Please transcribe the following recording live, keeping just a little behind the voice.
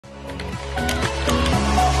Hey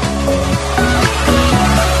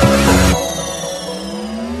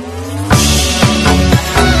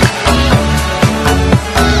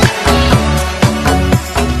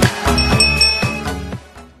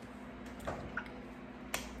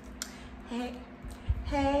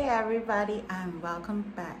everybody, and welcome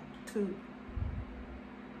back to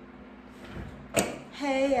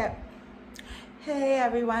Hey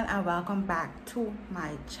everyone, and welcome back to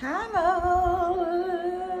my channel.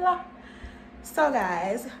 So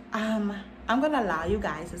guys, I'm gonna allow you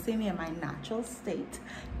guys to see me in my natural state.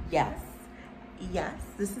 Yes,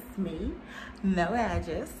 this is me. No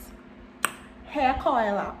edges, hair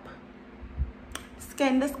coil up,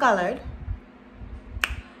 skin discolored,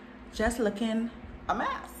 just looking a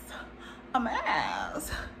mess.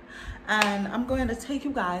 And I'm going to take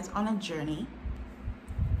you guys on a journey.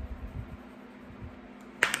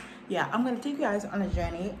 I'm going to take you guys on a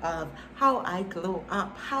journey of how I glow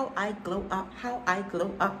up,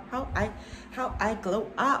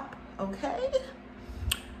 okay?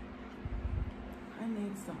 I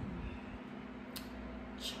need some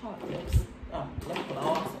chocolate lip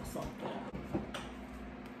gloss or something.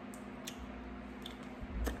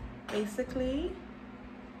 Basically,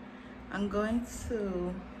 I'm going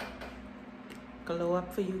to glow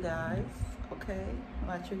up for you guys, okay?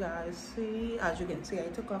 Let you guys see. As you can see, I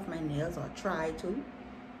took off my nails, or tried to.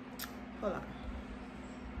 Hold on.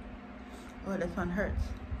 Oh, this one hurts.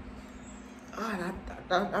 Oh,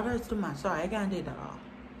 that hurts too much. Sorry, I can't do that all.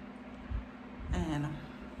 And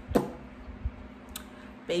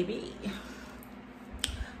baby,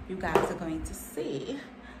 you guys are going to see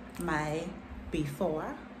my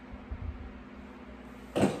before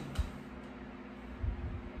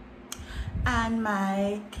and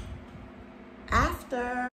my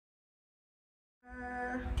after.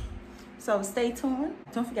 So stay tuned.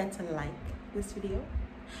 Don't forget to like this video.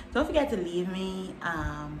 Don't forget to leave me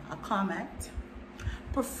a comment,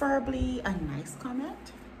 preferably a nice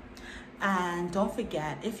comment. And don't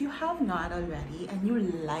forget, if you have not already and you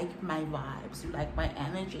like my vibes, you like my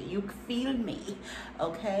energy, you feel me,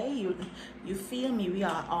 okay? You feel me, we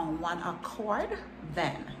are on one accord,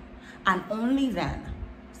 then and only then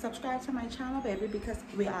subscribe to my channel, baby, because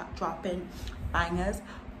we are dropping bangers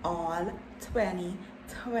all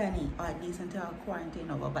 2020, or at least until our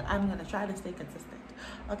quarantine over. But I'm gonna try to stay consistent,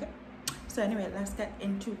 okay? So anyway, let's get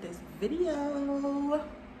into this video.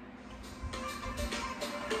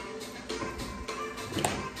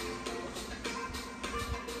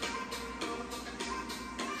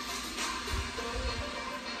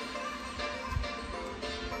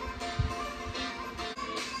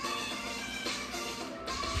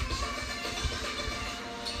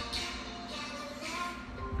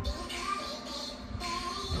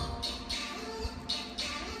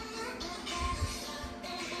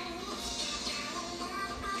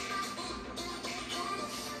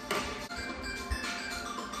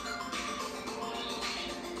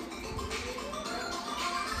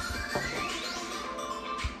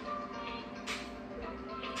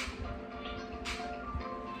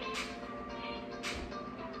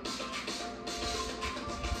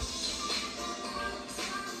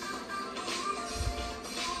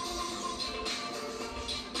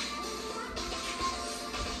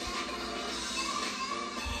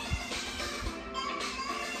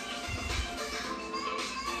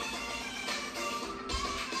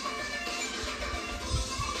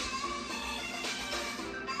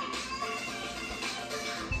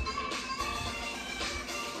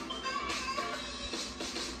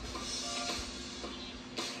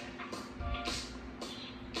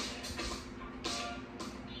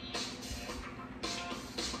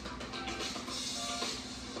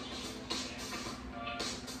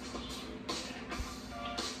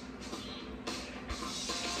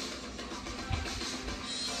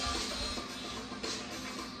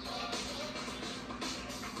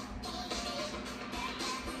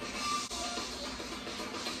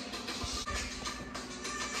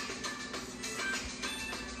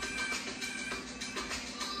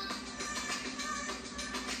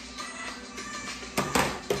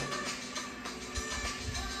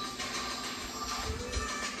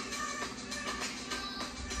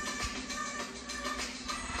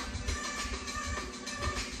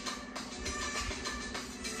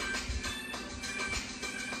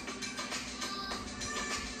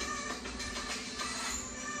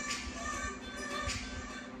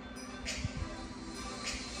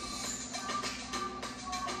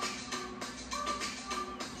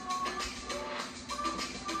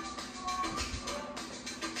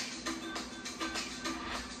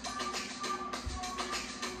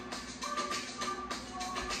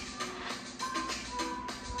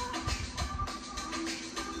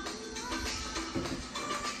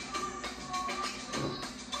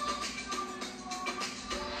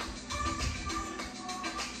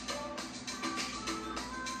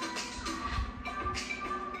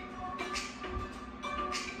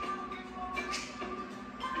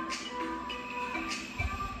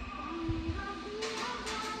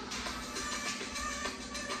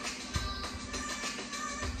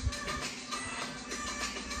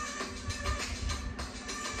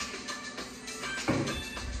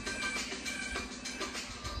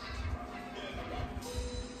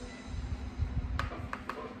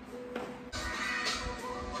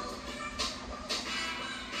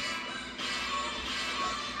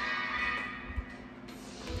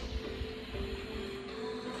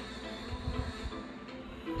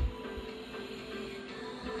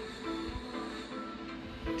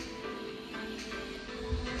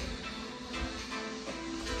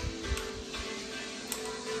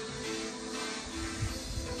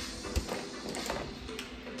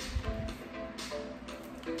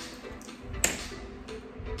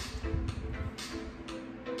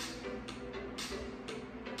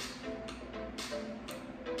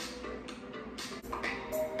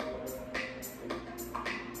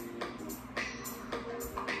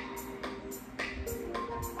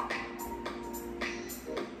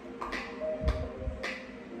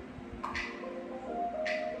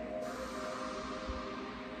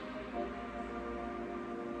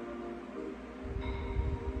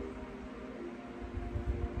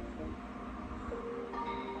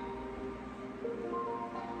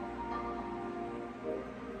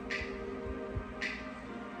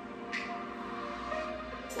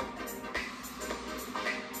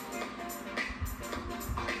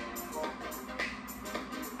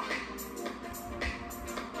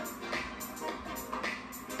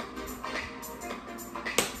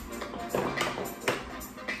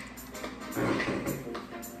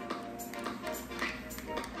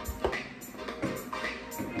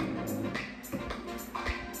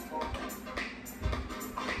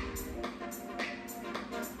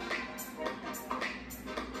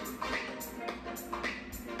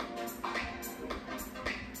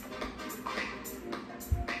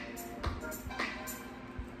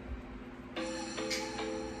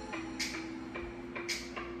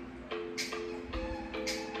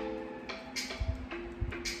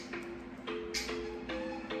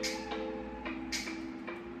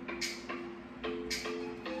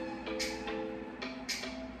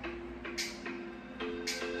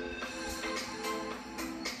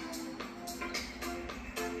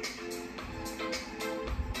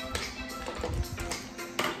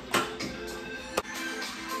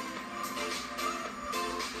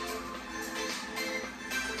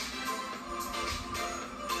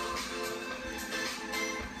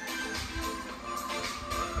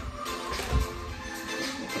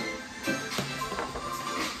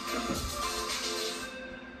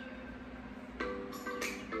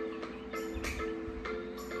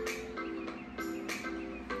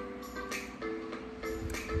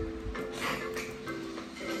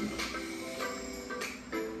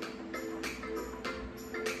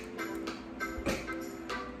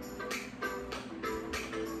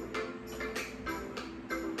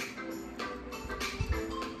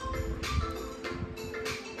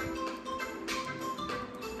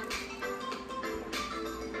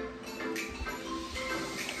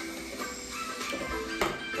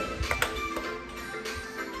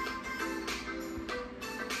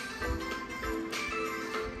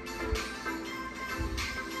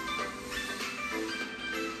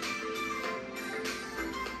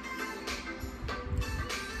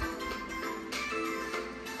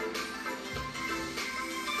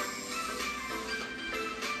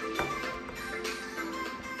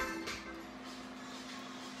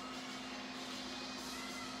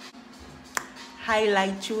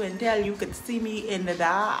 highlight you until you can see me in the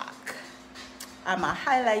dark. I'ma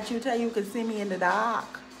highlight you till you can see me in the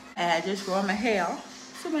dark. And I just grow my hair.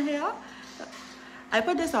 See my hair? I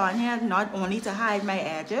put this on here not only to hide my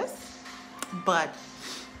edges, but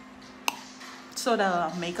so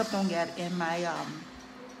the makeup don't get in my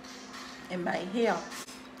hair.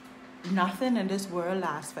 Nothing in this world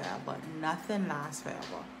lasts forever. Nothing lasts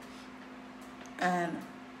forever. And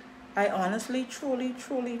I honestly, truly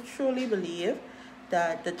believe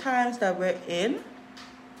that the times that we're in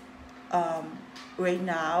right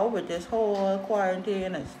now with this whole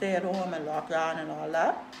quarantine and stay at home and lockdown and all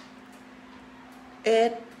that,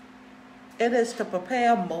 it is to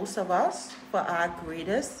prepare most of us for our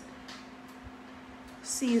greatest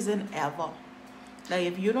season ever. Like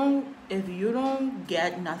if you don't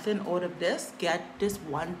get nothing out of this, get this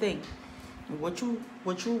one thing. What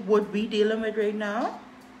we dealing with right now,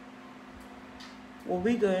 what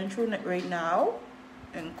we going through right now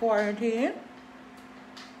in quarantine,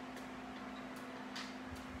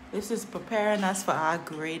 this is preparing us for our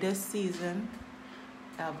greatest season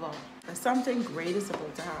ever. There's something great is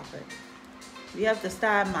about to happen. We have to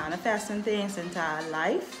start manifesting things into our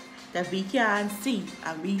life that we can't see,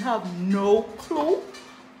 and we have no clue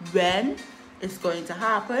when it's going to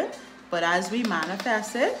happen. But as we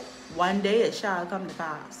manifest it, one day it shall come to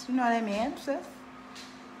pass. You know what I mean, sis?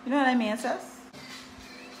 You know what I mean, sis?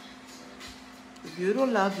 If you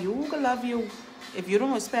don't love you, who can love you? If you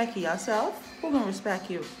don't respect yourself, who can respect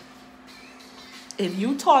you? If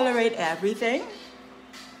you tolerate everything,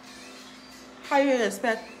 how you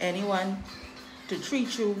expect anyone to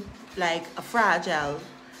treat you like a fragile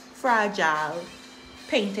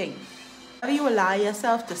painting? Whatever you allow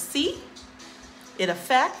yourself to see, it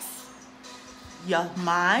affects your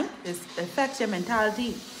mind, it affects your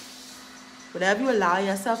mentality. Whatever you allow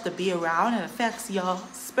yourself to be around, it affects your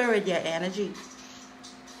spirit, your energy.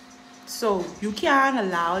 So you can't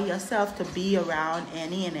allow yourself to be around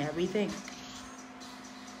any and everything.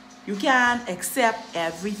 You can't accept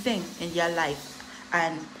everything in your life,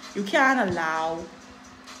 and you can't allow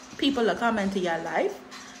people to come into your life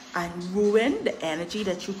and ruin the energy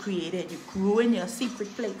that you created. You ruin your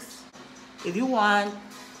secret place. If you want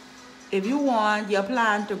your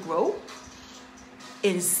plant to grow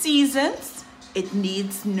in seasons, it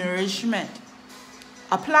needs nourishment.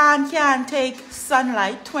 A plant can't take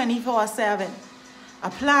sunlight 24/7. A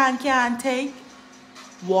plant can't take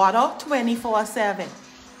water 24/7.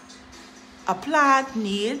 A plant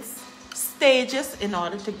needs stages in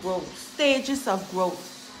order to grow. Stages of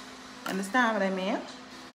growth. Understand what I mean?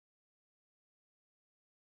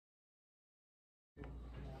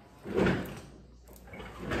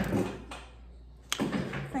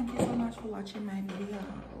 Thank you so much for watching my video.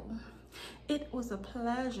 It was a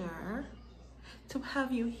pleasure to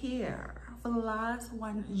have you here for the last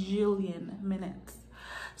 1 jillion minutes.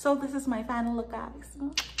 So this is my final look, guys.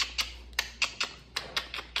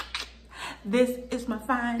 This is my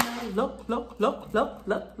final look.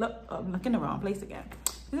 I'm looking in the wrong place again.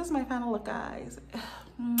 This is my final look, guys.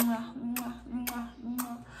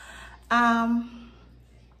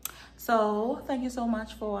 So thank you so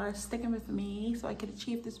much for sticking with me so I could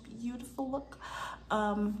achieve this beautiful look.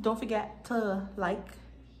 Don't forget to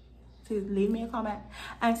leave me a comment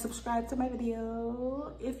and subscribe to my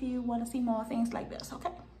video if you want to see more things like this,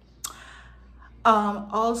 okay?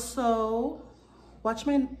 Also watch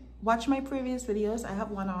my previous videos. I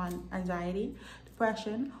have one on anxiety,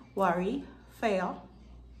 depression, worry, fear.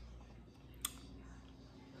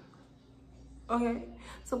 Okay,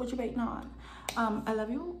 so what you waiting on? I love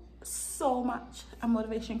you so much. I'm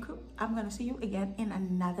Motivation Crew. I'm gonna see you again in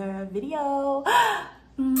another video.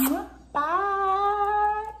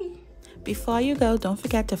 Bye. Before you go, don't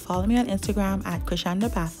forget to follow me on Instagram at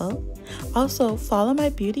Kryshanda Bethel. Also, follow my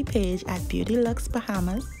beauty page at Beauty Lux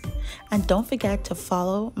Bahamas. And don't forget to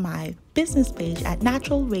follow my business page at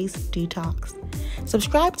Natural Waste Detox.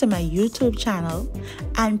 Subscribe to my YouTube channel.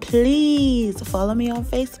 And please follow me on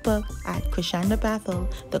Facebook at Kryshanda Bethel,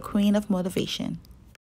 the Queen of Motivation.